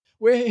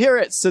We're here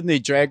at Sydney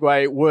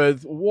Dragway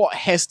with what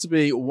has to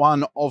be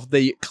one of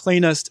the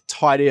cleanest,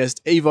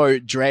 tidiest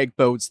Evo drag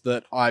builds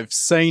that I've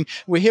seen.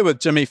 We're here with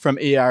Jimmy from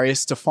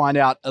ERS to find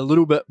out a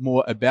little bit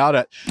more about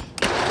it.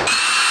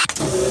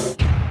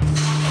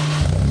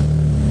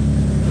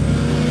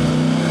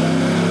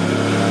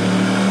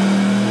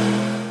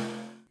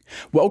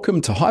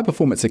 Welcome to High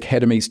Performance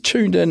Academy's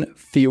Tuned In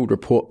Field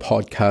Report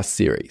podcast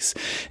series.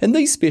 In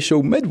these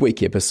special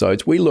midweek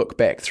episodes, we look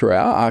back through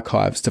our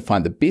archives to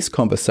find the best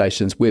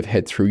conversations we've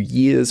had through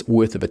years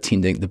worth of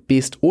attending the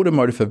best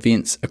automotive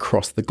events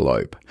across the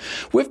globe.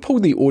 We've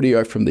pulled the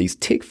audio from these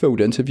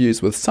tech-filled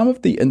interviews with some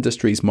of the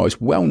industry's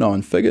most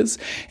well-known figures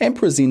and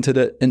presented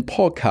it in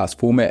podcast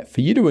format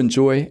for you to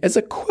enjoy as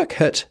a quick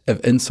hit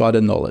of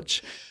insider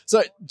knowledge.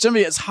 So,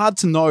 Jimmy, it's hard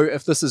to know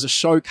if this is a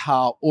show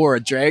car or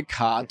a drag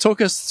car. Talk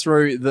us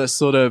through the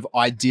sort of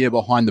idea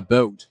behind the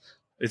build.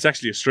 It's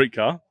actually a street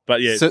car,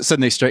 but yeah.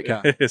 Sydney street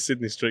car.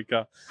 Sydney street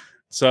car.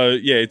 So,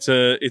 yeah, it's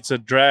a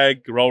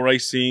drag, roll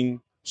racing,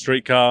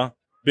 street car,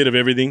 bit of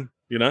everything,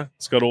 you know.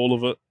 It's got all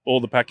of it, all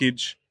the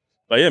package.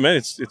 But yeah, man,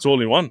 it's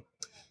all in one.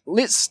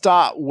 Let's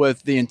start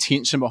with the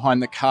intention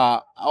behind the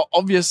car.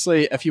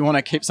 Obviously, if you want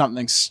to keep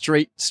something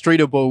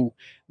streetable,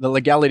 the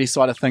legality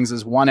side of things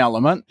is one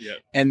element,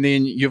 and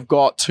then you've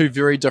got two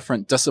very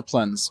different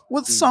disciplines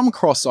with some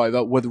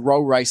crossover with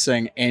roll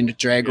racing and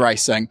drag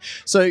racing.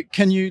 So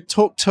can you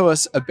talk to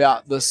us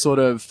about the sort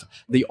of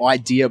the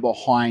idea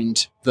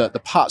behind the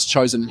parts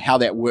chosen and how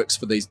that works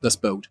for this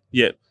build?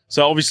 Yeah,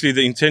 so obviously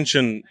the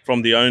intention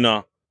from the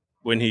owner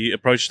when he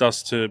approached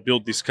us to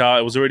build this car,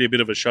 it was already a bit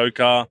of a show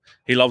car.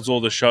 He loves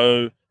all the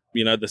show,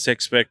 you know, the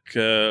sex spec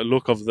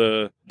look of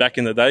the back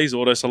in the days,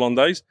 auto salon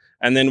days.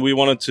 And then we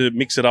wanted to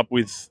mix it up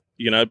with,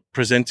 you know,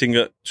 presenting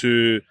it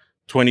to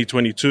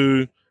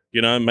 2022,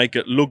 you know, make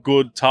it look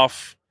good,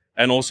 tough,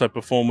 and also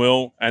perform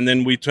well. And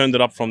then we turned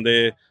it up from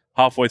there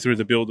halfway through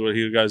the build where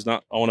he goes,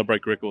 no, I want to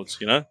break records,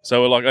 you know.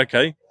 So we're like,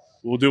 okay,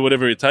 we'll do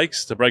whatever it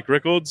takes to break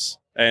records.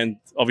 And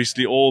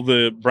obviously all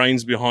the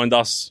brains behind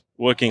us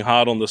working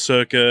hard on the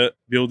circuit,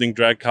 building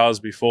drag cars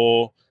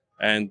before,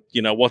 and,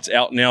 you know, what's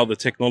out now, the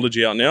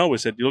technology out now, we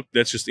said, look,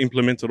 let's just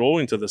implement it all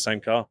into the same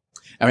car.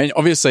 I mean,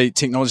 obviously,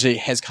 technology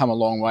has come a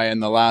long way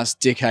in the last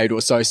decade or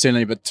so,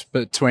 certainly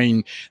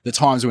between the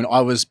times when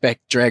I was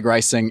back drag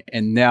racing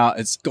and now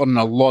it's gotten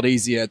a lot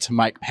easier to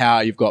make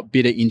power. You've got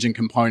better engine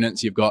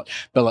components, you've got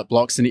billet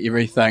blocks and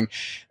everything.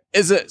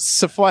 Is it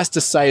suffice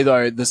to say,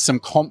 though, there's some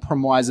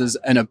compromises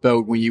in a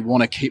build when you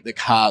want to keep the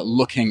car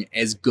looking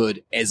as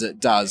good as it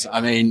does?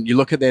 I mean, you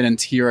look at that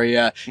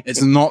interior,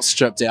 it's not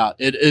stripped out.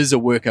 It is a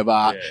work of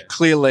art. Yeah,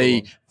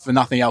 clearly, for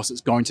nothing else,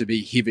 it's going to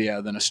be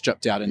heavier than a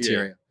stripped out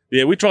interior.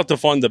 Yeah, we tried to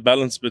find the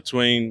balance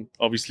between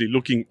obviously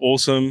looking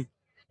awesome,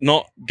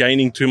 not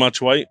gaining too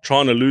much weight,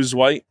 trying to lose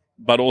weight,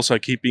 but also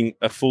keeping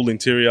a full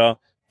interior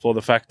for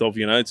the fact of,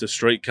 you know, it's a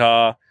street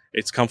car.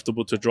 It's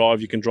comfortable to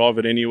drive. You can drive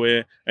it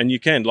anywhere, and you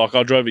can. Like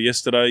I drove it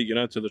yesterday, you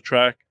know, to the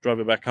track,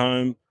 drove it back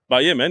home.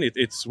 But yeah, man,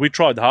 we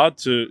tried hard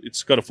to.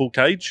 It's got a full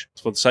cage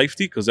for the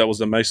safety because that was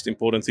the most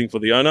important thing for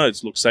the owner.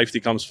 It's look, safety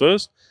comes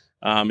first.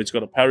 It's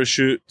got a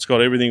parachute. It's got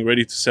everything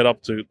ready to set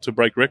up to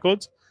break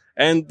records.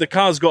 And the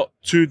car's got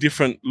two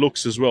different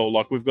looks as well.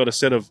 Like we've got a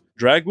set of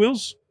drag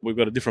wheels. We've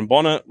got a different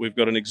bonnet. We've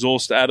got an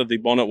exhaust out of the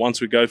bonnet once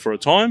we go for a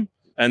time,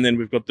 and then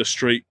we've got the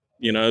street,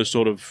 you know,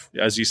 sort of,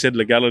 as you said,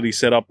 legality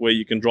set up where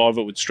you can drive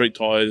it with street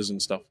tires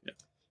and stuff. Yeah.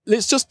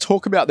 Let's just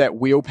talk about that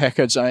wheel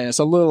package. I mean, it's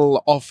a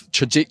little off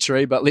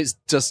trajectory, but let's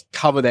just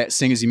cover that,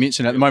 seeing as you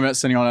mentioned. At the moment, it's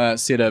sitting on a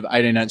set of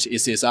 18-inch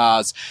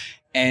SSRs,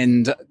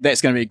 and that's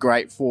going to be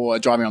great for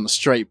driving on the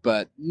street,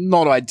 but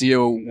not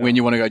ideal when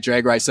you want to go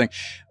drag racing.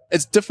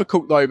 It's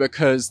difficult, though,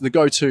 because the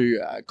go-to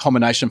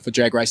combination for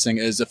drag racing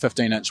is a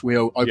 15-inch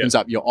wheel, opens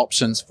up your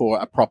options for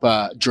a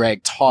proper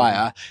drag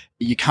tyre.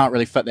 You can't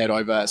really fit that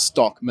over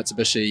stock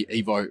Mitsubishi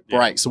Evo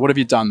brakes. So what have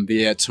you done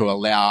there to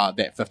allow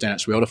that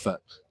 15-inch wheel to fit?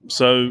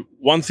 So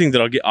one thing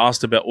that I get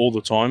asked about all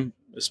the time,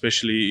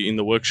 especially in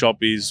the workshop,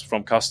 is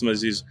from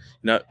customers is,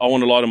 you know, I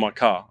want to lighten my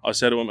car. I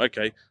say to them,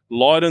 okay,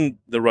 lighten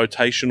the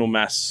rotational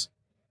mass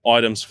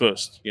items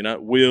first, you know,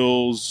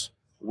 wheels,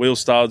 wheel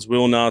studs,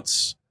 wheel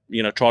nuts,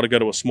 you know, try to go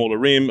to a smaller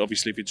rim.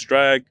 Obviously, if it's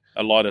drag,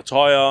 a lighter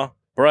tire,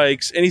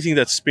 brakes, anything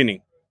that's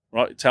spinning,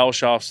 right? Tail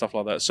shaft, stuff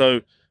like that.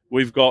 So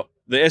we've got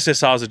the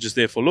SSRs are just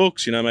there for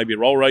looks, you know, maybe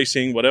roll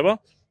racing, whatever.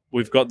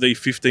 We've got the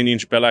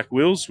 15-inch Bellac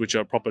wheels, which are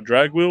a proper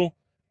drag wheel.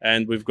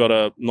 And we've got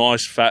a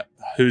nice fat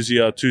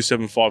Hoosier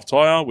 275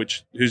 tire,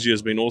 which Hoosier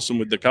has been awesome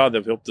with the car.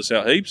 They've helped us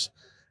out heaps.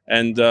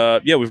 And,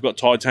 we've got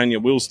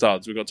titanium wheel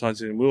studs. We've got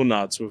titanium wheel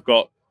nuts.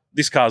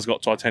 This car's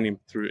got titanium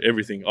through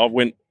everything. I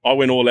went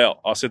all out.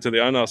 I said to the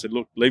owner, I said,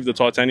 look, leave the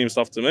titanium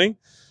stuff to me.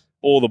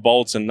 All the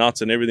bolts and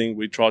nuts and everything,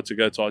 we tried to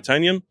go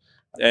titanium.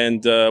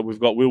 And we've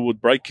got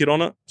Willwood brake kit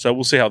on it. So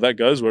we'll see how that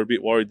goes. We're a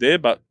bit worried there,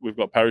 but we've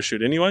got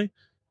parachute anyway.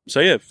 So,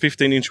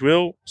 15-inch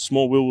wheel,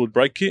 small Willwood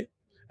brake kit.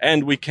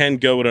 And we can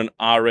go with an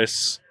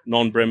RS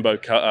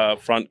non-Brembo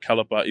front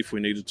caliper if we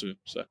needed to.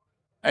 So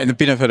And the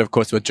benefit, of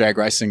course, with drag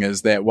racing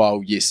is that,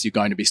 while, yes, you're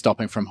going to be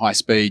stopping from high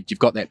speed, you've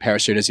got that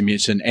parachute, as you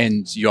mentioned,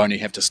 and you only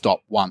have to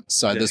stop once.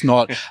 So there's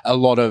not a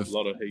lot of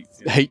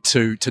heat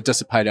to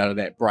dissipate out of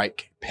that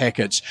brake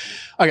package.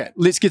 Okay,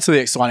 let's get to the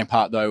exciting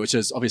part, though, which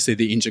is obviously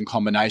the engine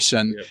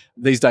combination. Yep.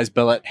 These days,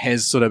 billet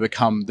has sort of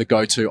become the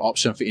go-to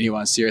option for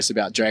anyone serious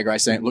about drag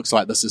racing. It looks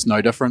like this is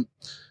no different.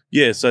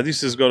 Yeah, so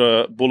this has got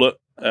a Bullet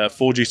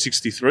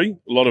 4G63.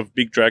 A lot of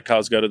big drag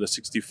cars go to the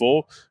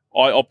 64.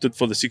 I opted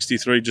for the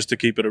 63 just to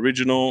keep it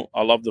original.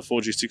 I love the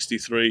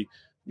 4G63,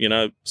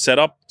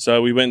 setup.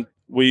 So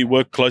we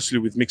worked closely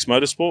with Mixed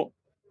Motorsport.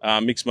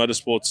 Mixed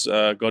Motorsport's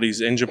got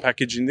his engine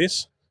package in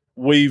this.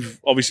 We've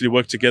obviously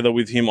worked together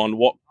with him on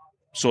what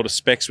sort of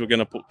specs we're going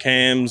to put,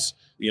 cams,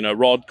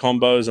 rod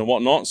combos and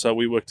whatnot. So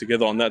we worked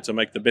together on that to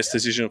make the best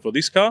decision for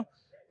this car.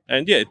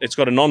 And yeah, it's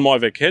got a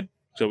non-Myvec head.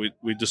 So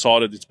we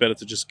decided it's better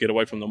to just get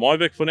away from the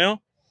Myvec for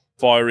now.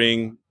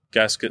 Firing,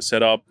 gasket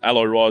setup,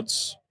 alloy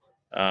rods,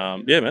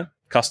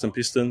 custom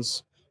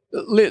pistons.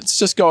 Let's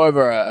just go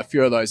over a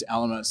few of those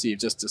elements that you've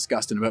just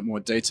discussed in a bit more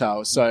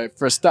detail. So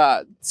for a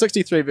start,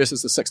 63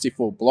 versus the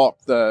 64 block,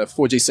 the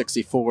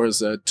 4G64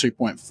 is a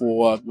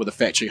 2.4 with a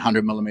factory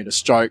 100mm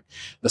stroke.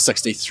 The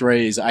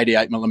 63 is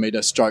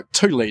 88mm stroke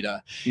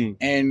 2-litre.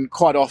 And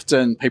quite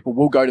often people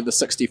will go to the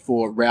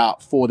 64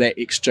 route for that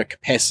extra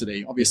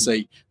capacity.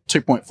 Obviously,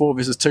 2.4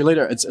 versus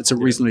 2-litre, it's a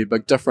reasonably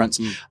big difference.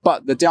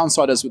 But the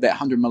downside is with that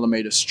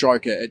 100mm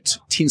stroke, it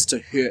tends to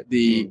hurt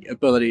the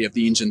ability of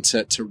the engine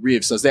to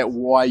rev. So is that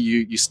why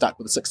you stuck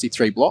with the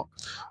 63 block?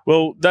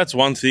 Well, that's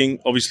one thing.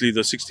 Obviously,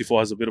 the 64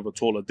 has a bit of a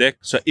taller deck.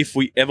 So if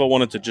we ever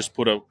wanted to just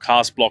put a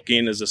cast block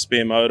in as a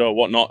spare motor or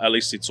whatnot, at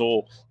least it's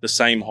all the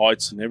same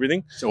heights and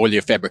everything. So all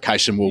your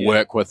fabrication will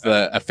work with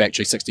a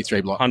factory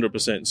 63 block?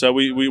 100%. So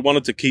we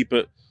wanted to keep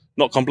it,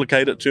 not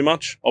complicate it too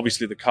much.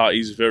 Obviously, the car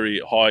is very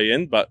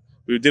high-end, but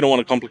we didn't want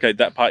to complicate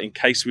that part in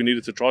case we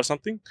needed to try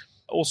something.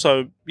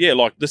 Also,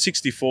 like the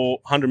 64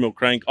 100mm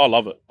crank, I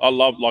love it.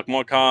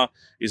 My car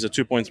is a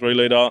 2.3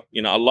 litre.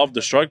 I love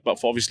the stroke, but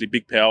for obviously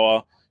big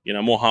power,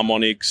 more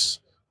harmonics,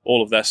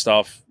 all of that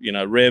stuff,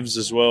 revs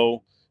as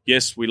well.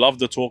 Yes, we love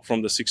the torque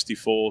from the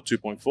 64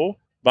 2.4,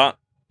 but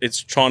it's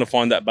trying to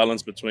find that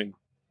balance between.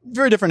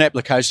 Very different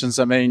applications.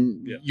 I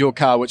mean, your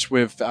car, which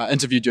we've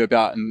interviewed you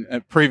about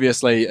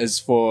previously, is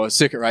for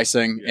circuit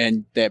racing,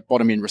 and that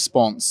bottom end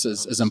response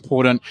is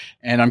important.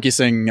 And I'm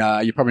guessing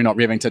you're probably not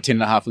revving to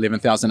 10.5,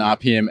 11,000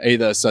 RPM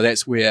either. So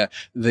that's where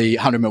the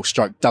 100mm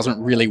stroke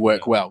doesn't really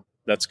work well.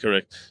 That's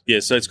correct. Yeah,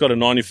 so it's got a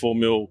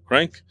 94mm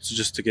crank, so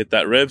just to get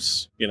that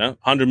revs,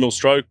 100mm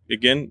stroke,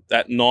 again,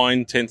 at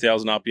 10,000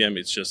 RPM,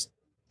 it's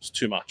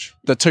too much.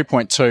 The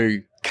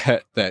 2.2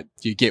 kit that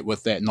you get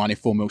with that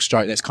 94mm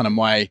stroke, that's kind of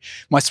my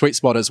sweet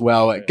spot as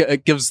well.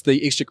 It gives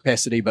the extra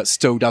capacity, but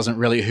still doesn't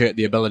really hurt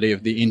the ability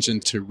of the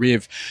engine to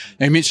rev.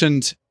 Now, you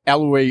mentioned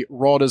alloy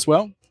rod as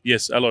well.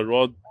 Yes, alloy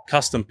rod,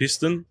 custom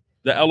piston.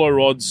 The alloy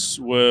rods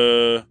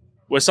were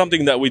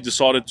something that we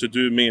decided to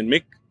do, me and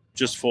Mick,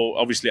 just for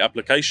obviously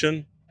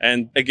application.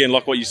 And again,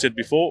 like what you said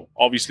before,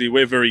 obviously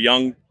we're very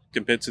young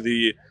compared to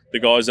the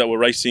guys that were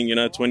racing,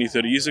 20,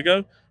 30 years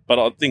ago. But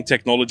I think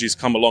technology's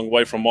come a long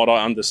way from what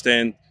I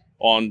understand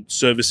on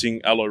servicing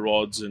alloy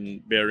rods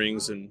and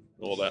bearings and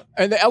all that.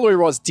 And the alloy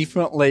rods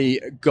definitely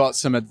got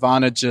some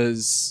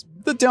advantages.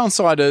 The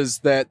downside is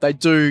that they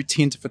do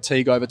tend to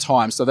fatigue over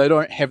time, so they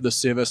don't have the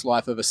service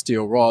life of a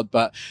steel rod.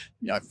 But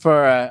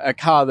for a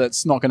car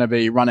that's not going to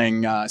be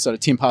running sort of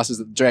 10 passes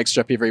at the drag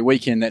strip every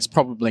weekend, that's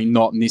probably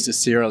not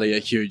necessarily a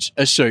huge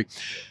issue.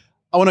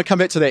 I want to come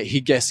back to that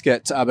head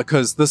gasket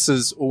because this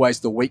is always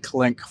the weak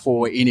link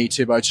for any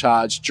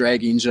turbocharged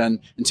drag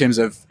engine in terms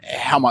of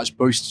how much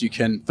boost you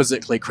can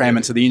physically cram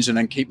into the engine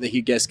and keep the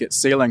head gasket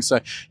sealing. So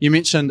you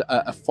mentioned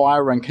a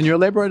fire ring. Can you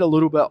elaborate a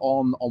little bit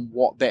on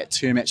what that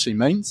term actually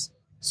means?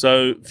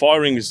 So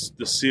firing is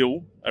the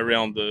seal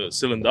around the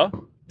cylinder.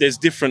 There's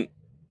different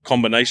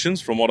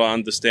combinations from what I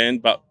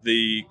understand, but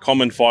the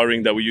common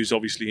firing that we use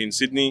obviously in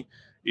Sydney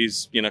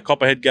is,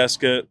 copper head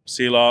gasket,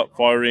 sealer,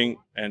 firing,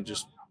 and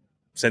just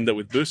send it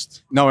with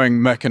boost. Knowing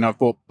Mick, and I've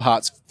bought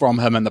parts from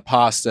him in the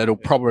past, it'll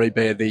probably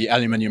be the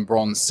aluminium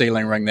bronze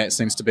sealing ring. That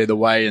seems to be the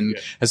way, and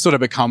has sort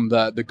of become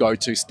the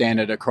go-to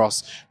standard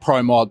across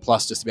Pro Mod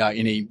plus just about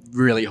any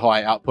really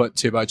high output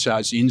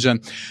turbocharged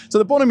engine. So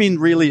the bottom end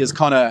really is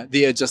kind of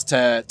there just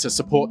to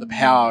support the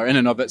power in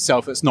and of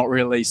itself. It's not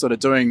really sort of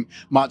doing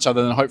much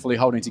other than hopefully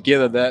holding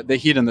together. The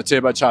head and the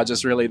turbocharger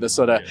is really the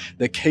sort of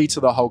the key to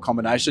the whole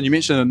combination. You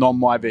mentioned a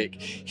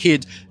non-Myvec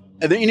head.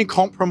 Are there any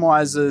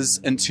compromises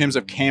in terms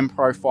of cam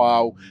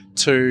profile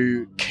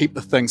to keep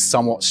the thing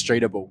somewhat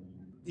streetable?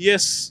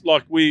 Yes,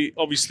 like we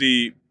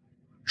obviously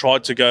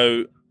tried to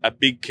go a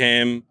big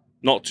cam,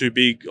 not too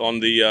big on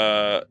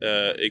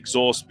the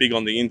exhaust, big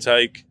on the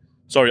intake.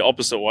 Sorry,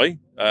 opposite way.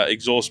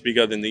 Exhaust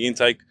bigger than the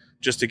intake,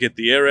 just to get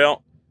the air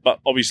out.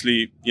 But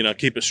obviously,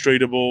 keep it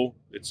streetable.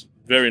 It's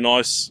very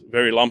nice,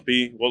 very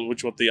lumpy,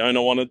 which what the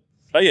owner wanted.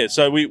 But yeah,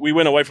 so we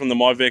went away from the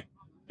Myvec,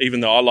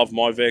 even though I love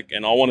Myvec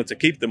and I wanted to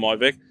keep the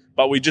Myvec.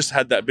 But we just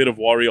had that bit of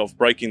worry of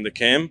breaking the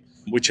cam,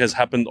 which has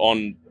happened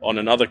on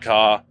another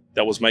car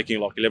that was making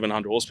like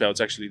 1,100 horsepower.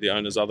 It's actually the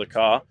owner's other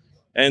car.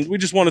 And we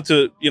just wanted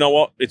to, you know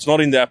what, it's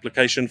not in the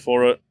application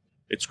for it.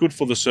 It's good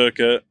for the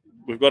circuit.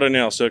 We've got it in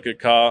our circuit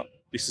car.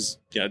 This is,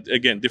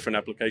 again, different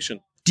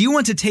application. Do you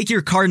want to take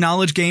your car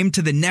knowledge game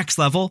to the next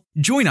level?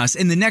 Join us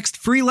in the next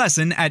free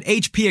lesson at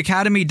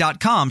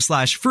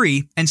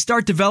hpacademy.com/free and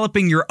start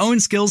developing your own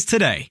skills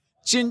today.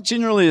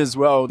 Generally as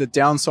well, the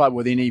downside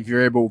with any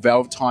variable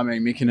valve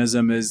timing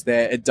mechanism is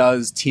that it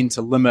does tend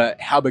to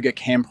limit how big a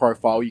cam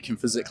profile you can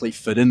physically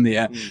fit in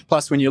there.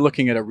 Plus, when you're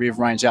looking at a rev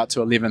range out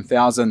to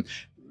 11,000,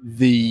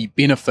 the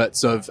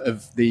benefits of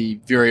the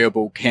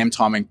variable cam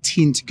timing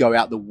tend to go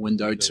out the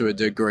window to a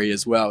degree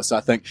as well. So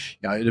I think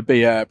it'd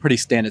be a pretty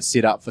standard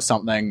setup for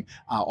something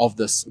of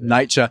this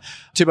nature.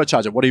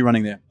 Turbocharger, what are you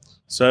running there?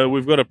 So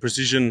we've got a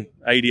Precision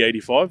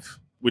 8085,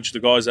 which the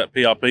guys at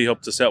PRP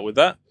helped us out with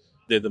that.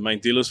 They're the main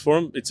dealers for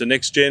them. It's a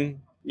next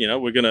gen.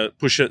 We're going to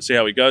push it, see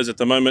how it goes. At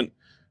the moment,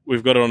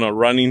 we've got it on a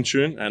run-in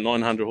tune at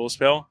 900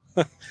 horsepower.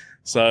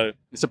 So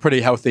it's a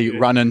pretty healthy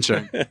run-in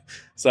tune.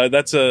 So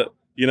that's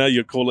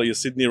you call it your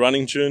Sydney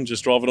running tune.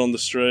 Just drive it on the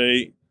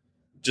street,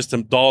 just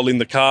to dial in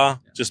the car.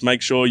 Just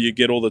make sure you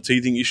get all the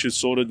teething issues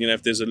sorted,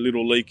 if there's a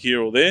little leak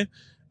here or there.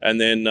 And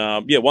then,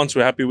 once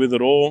we're happy with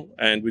it all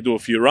and we do a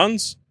few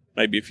runs,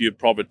 maybe a few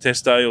private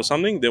test day or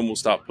something, then we'll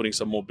start putting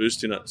some more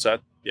boost in it. So,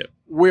 yeah.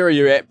 Where are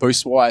you at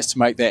boost-wise to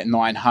make that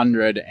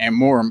 900? And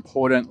more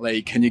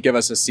importantly, can you give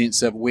us a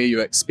sense of where you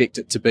expect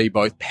it to be,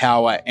 both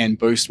power and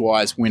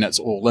boost-wise, when it's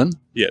all in?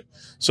 Yeah.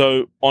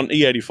 So on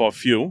E85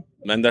 fuel,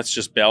 and that's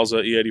just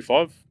Bowser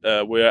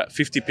E85, we're at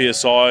 50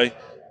 PSI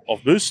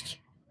of boost,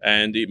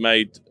 and it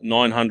made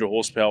 900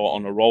 horsepower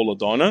on a roller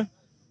dyno.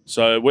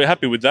 So we're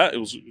happy with that. It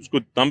was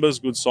good numbers,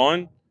 good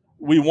sign.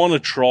 We want to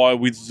try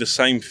with the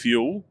same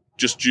fuel,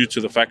 just due to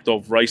the fact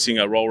of racing,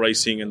 roll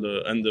racing and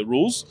the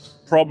rules.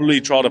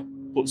 Probably try to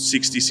put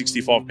 60,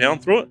 65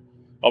 pound through it.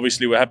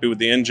 Obviously, we're happy with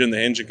the engine. The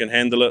engine can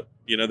handle it.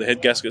 The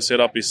head gasket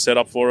setup is set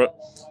up for it.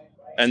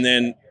 And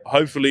then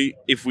hopefully,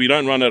 if we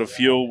don't run out of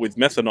fuel with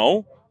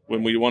methanol,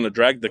 when we want to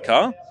drag the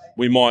car,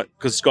 we might,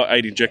 because it's got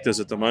 8 injectors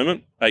at the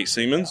moment, 8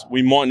 Siemens,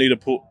 we might need to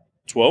put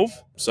 12.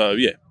 So,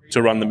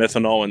 to run the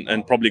methanol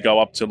and probably go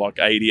up to like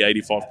 80,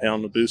 85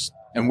 pound of boost.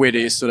 And where do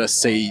you sort of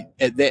see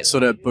at that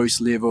sort of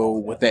boost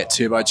level with that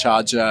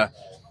turbocharger?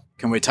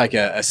 Can we take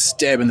a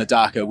stab in the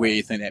dark at where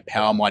you think that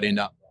power might end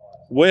up?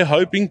 We're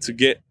hoping to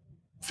get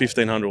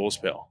 1,500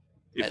 horsepower.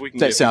 If we can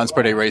that sounds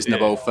pretty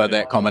reasonable for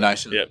that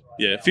combination.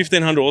 Yeah,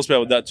 1,500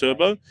 horsepower with that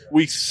turbo.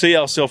 We see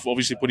ourselves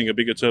obviously putting a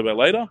bigger turbo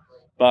later,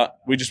 but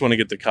we just want to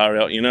get the car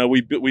out.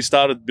 We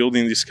started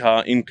building this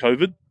car in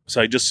COVID,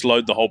 so it just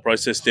slowed the whole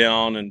process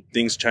down and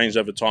things changed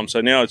over time.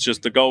 So now it's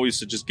just the goal is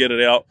to just get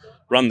it out,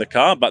 run the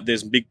car, but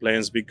there's big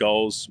plans, big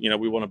goals.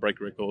 We want to break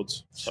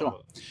records.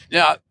 Sure.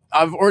 Now,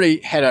 I've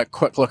already had a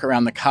quick look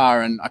around the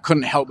car and I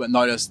couldn't help but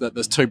notice that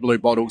there's 2 blue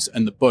bottles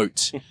in the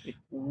boot.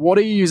 What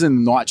are you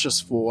using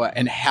nitrous for,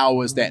 and how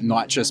is that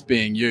nitrous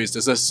being used?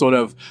 Is this sort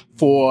of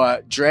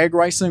for drag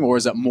racing, or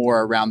is it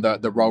more around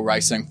the roll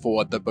racing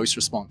for the boost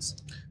response?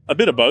 A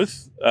bit of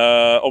both.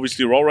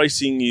 Obviously, roll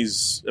racing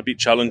is a bit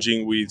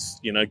challenging with,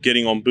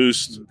 getting on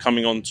boost,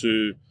 coming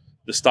onto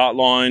the start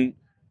line.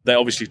 They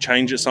obviously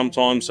change it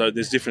sometimes, so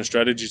there's different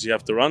strategies you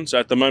have to run. So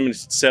at the moment,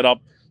 it's set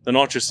up, the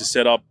nitrous is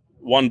set up,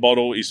 1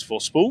 bottle is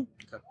for spool,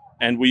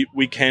 and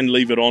we can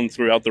leave it on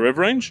throughout the rev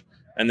range,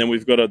 and then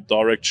we've got a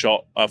direct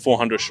shot,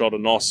 400 shot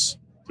of NOS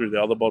through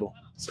the other bottle.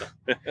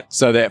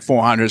 So that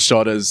 400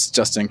 shot is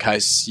just in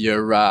case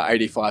your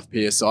 85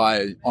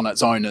 PSI on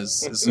its own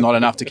is not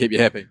enough to keep you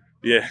happy.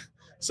 Yeah.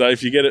 So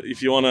if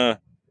you want to,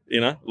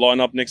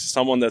 line up next to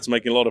someone that's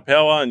making a lot of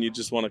power and you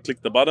just want to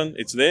click the button,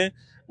 it's there.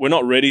 We're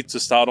not ready to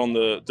start on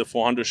the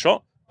 400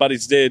 shot, but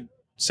it's there,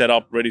 set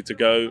up, ready to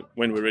go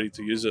when we're ready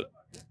to use it.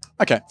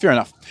 Okay, fair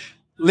enough.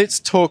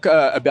 Let's talk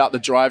about the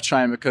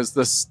drivetrain, because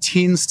this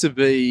tends to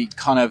be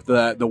kind of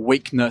the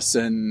weakness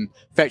in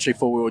factory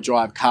four-wheel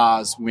drive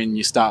cars when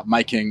you start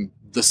making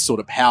this sort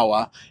of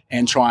power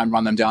and try and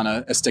run them down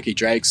a sticky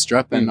drag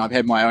strip. And I've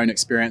had my own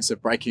experience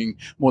of breaking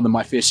more than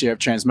my fair share of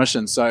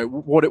transmissions. So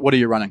what are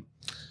you running?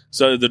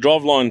 So the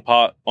driveline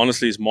part,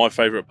 honestly, is my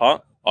favourite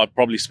part. I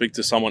probably speak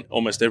to someone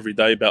almost every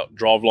day about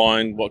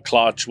driveline, what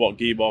clutch, what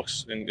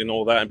gearbox, and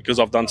all that. And because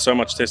I've done so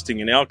much testing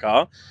in our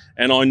car,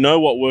 and I know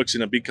what works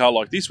in a big car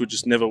like this, we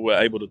just never were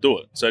able to do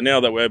it. So now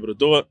that we're able to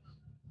do it,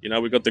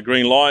 we got the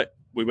green light.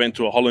 We went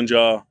to a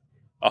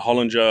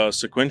Hollinger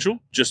sequential,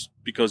 just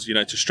because,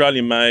 it's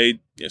Australian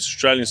made, it's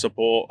Australian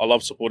support. I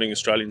love supporting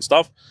Australian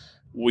stuff.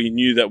 We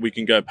knew that we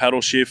can go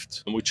paddle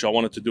shift, which I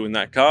wanted to do in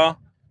that car.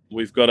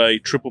 We've got a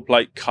triple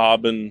plate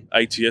carbon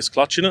ATS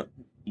clutch in it,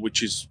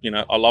 which is,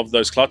 I love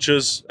those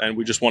clutches, and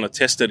we just want to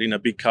test it in a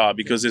big car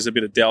because there's a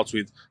bit of doubts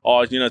with,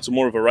 it's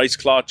more of a race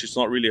clutch. It's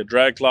not really a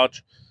drag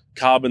clutch.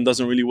 Carbon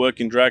doesn't really work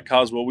in drag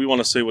cars. Well, we want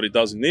to see what it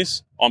does in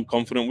this. I'm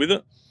confident with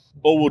it.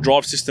 All-wheel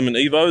drive system in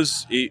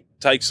Evos, it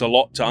takes a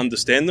lot to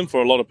understand them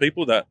for a lot of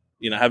people that,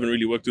 haven't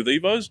really worked with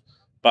Evos,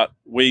 but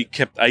we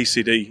kept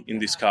ACD in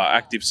this car,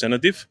 active center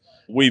diff.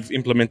 We've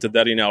implemented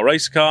that in our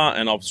race car,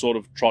 and I've sort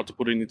of tried to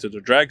put it into the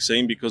drag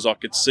scene because I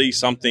could see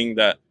something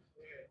that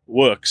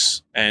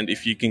works. And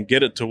if you can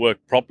get it to work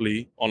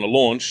properly on a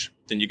launch,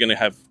 then you're going to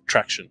have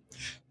traction.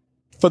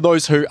 For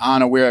those who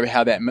aren't aware of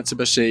how that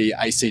Mitsubishi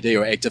ACD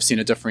or Active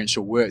Center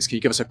differential works, can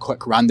you give us a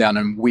quick rundown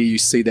on where you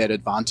see that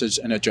advantage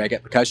in a drag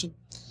application?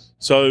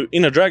 So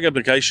in a drag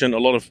application, a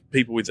lot of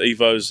people with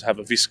Evos have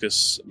a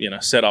viscous,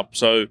 setup.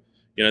 So,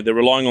 they're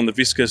relying on the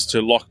viscous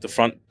to lock the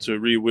front to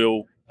rear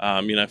wheel.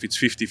 If it's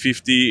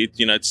 50-50,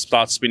 it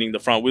starts spinning the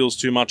front wheels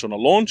too much on a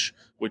launch,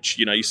 which,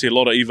 you see a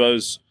lot of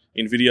Evos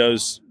in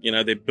videos,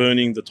 they're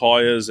burning the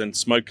tires and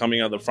smoke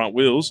coming out of the front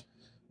wheels.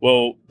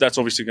 Well, that's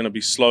obviously going to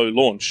be slow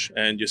launch,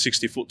 and your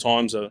 60-foot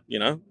times are,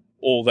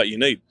 all that you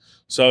need.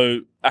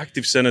 So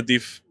Active Center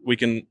Diff, we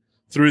can,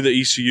 through the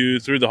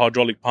ECU, through the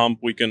hydraulic pump,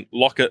 we can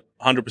lock it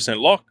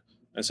 100% lock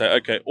and say,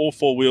 okay, all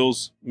four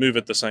wheels move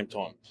at the same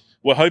time.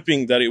 We're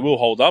hoping that it will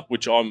hold up,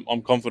 which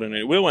I'm confident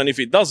it will. And if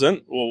it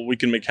doesn't, well, we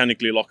can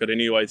mechanically lock it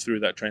anyway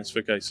through that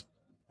transfer case.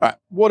 All right.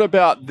 What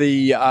about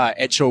the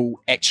actual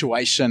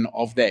actuation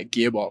of that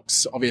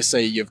gearbox?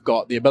 Obviously, you've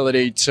got the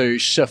ability to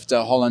shift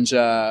a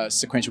Hollinger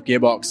sequential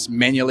gearbox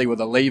manually with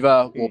a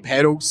lever or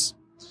paddles.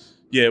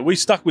 Yeah, we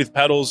stuck with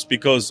paddles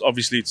because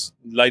obviously it's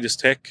latest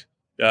tech.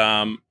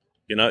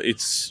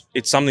 It's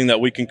something that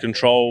we can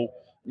control,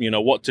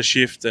 what to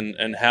shift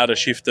and how to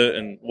shift it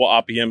and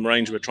what RPM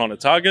range we're trying to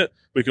target.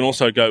 We can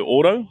also go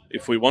auto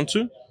if we want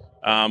to,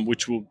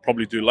 which we'll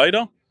probably do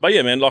later. But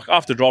yeah, man, like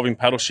after driving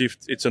paddle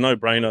shift, it's a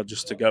no-brainer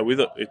just to go with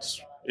it.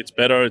 It's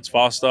better, it's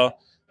faster,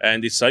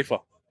 and it's safer.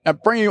 Now,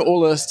 bringing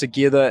all this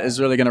together is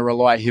really going to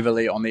rely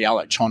heavily on the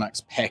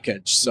electronics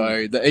package.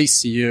 So the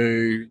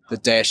ECU, the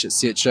dash,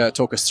 etc.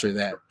 Talk us through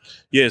that.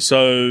 Yeah,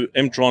 so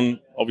Mtron,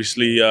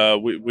 obviously,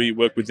 we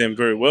work with them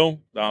very well.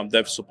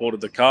 They've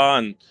supported the car,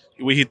 and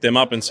we hit them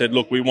up and said,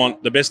 look, we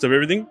want the best of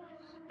everything,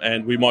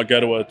 and we might go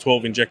to a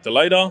 12 injector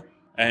later.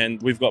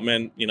 And we've got,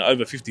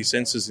 over 50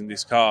 sensors in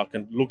this car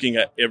looking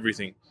at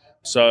everything.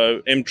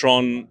 So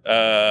Mtron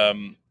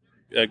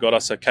got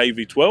us a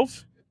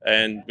KV12,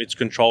 and it's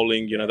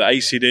controlling, the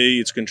ACD,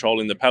 it's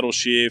controlling the paddle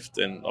shift,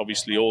 and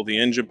obviously all the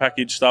engine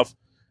package stuff.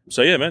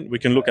 So yeah, man, we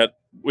can look at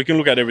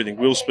everything,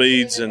 wheel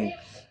speeds, and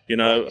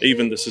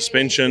even the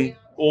suspension.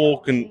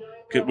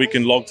 We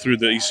can log through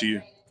the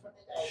ECU.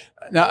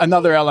 Now,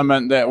 another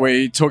element that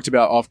we talked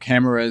about off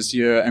camera is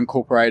you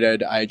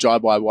incorporated a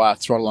drive-by-wire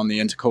throttle on the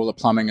intercooler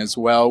plumbing as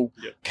well.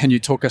 Yep. Can you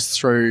talk us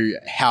through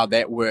how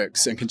that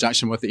works in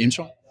conjunction with the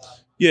Mtron?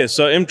 Yeah,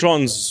 so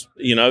Mtron's,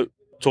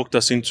 talked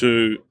us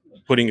into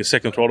putting a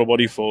second throttle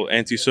body for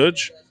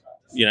anti-surge.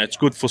 It's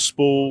good for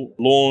spool,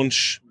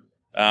 launch,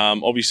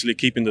 obviously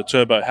keeping the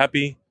turbo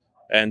happy,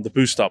 and the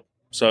boost up.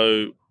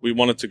 So we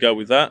wanted to go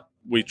with that.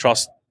 We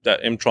trust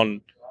that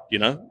Mtron,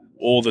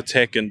 all the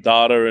tech and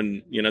data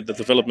and, the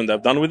development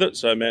they've done with it.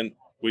 So, man,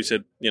 we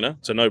said,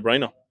 it's a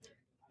no-brainer.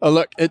 Oh,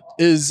 look, it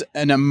is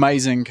an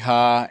amazing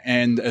car,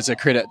 and it's a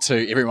credit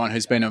to everyone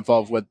who's been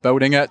involved with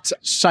building it.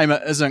 Shame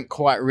it isn't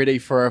quite ready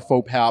for a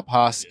full power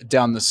pass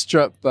down the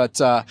strip,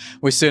 but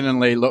we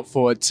certainly look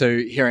forward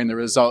to hearing the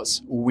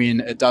results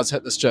when it does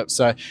hit the strip.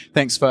 So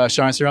thanks for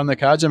showing us around the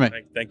car, Jimmy.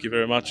 Thank you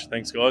very much.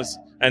 Thanks, guys.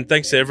 And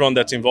thanks to everyone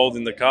that's involved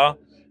in the car.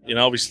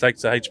 Obviously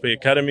thanks to HP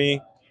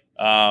Academy,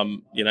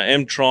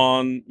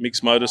 Mtron,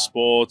 Mixed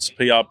Motorsports,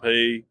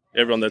 PRP,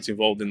 everyone that's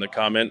involved in the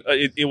car, man.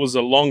 It was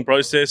a long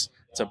process.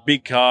 It's a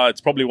big car. It's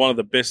probably one of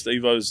the best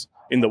Evos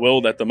in the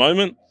world at the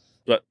moment.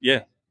 But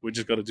yeah, we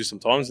just got to do some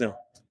times now.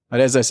 But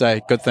as they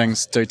say, good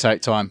things do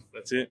take time.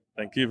 That's it.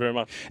 Thank you very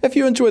much. If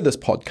you enjoyed this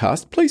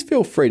podcast, please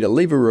feel free to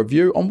leave a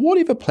review on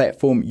whatever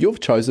platform you've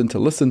chosen to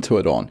listen to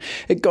it on.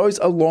 It goes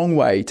a long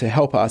way to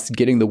help us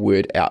getting the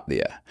word out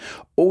there.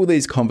 All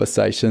these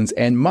conversations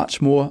and much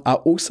more are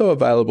also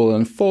available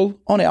in full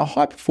on our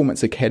High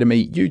Performance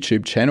Academy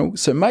YouTube channel,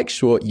 so make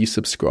sure you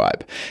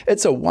subscribe.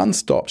 It's a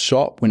one-stop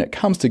shop when it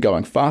comes to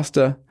going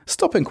faster,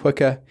 stopping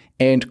quicker,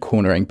 and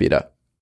cornering better.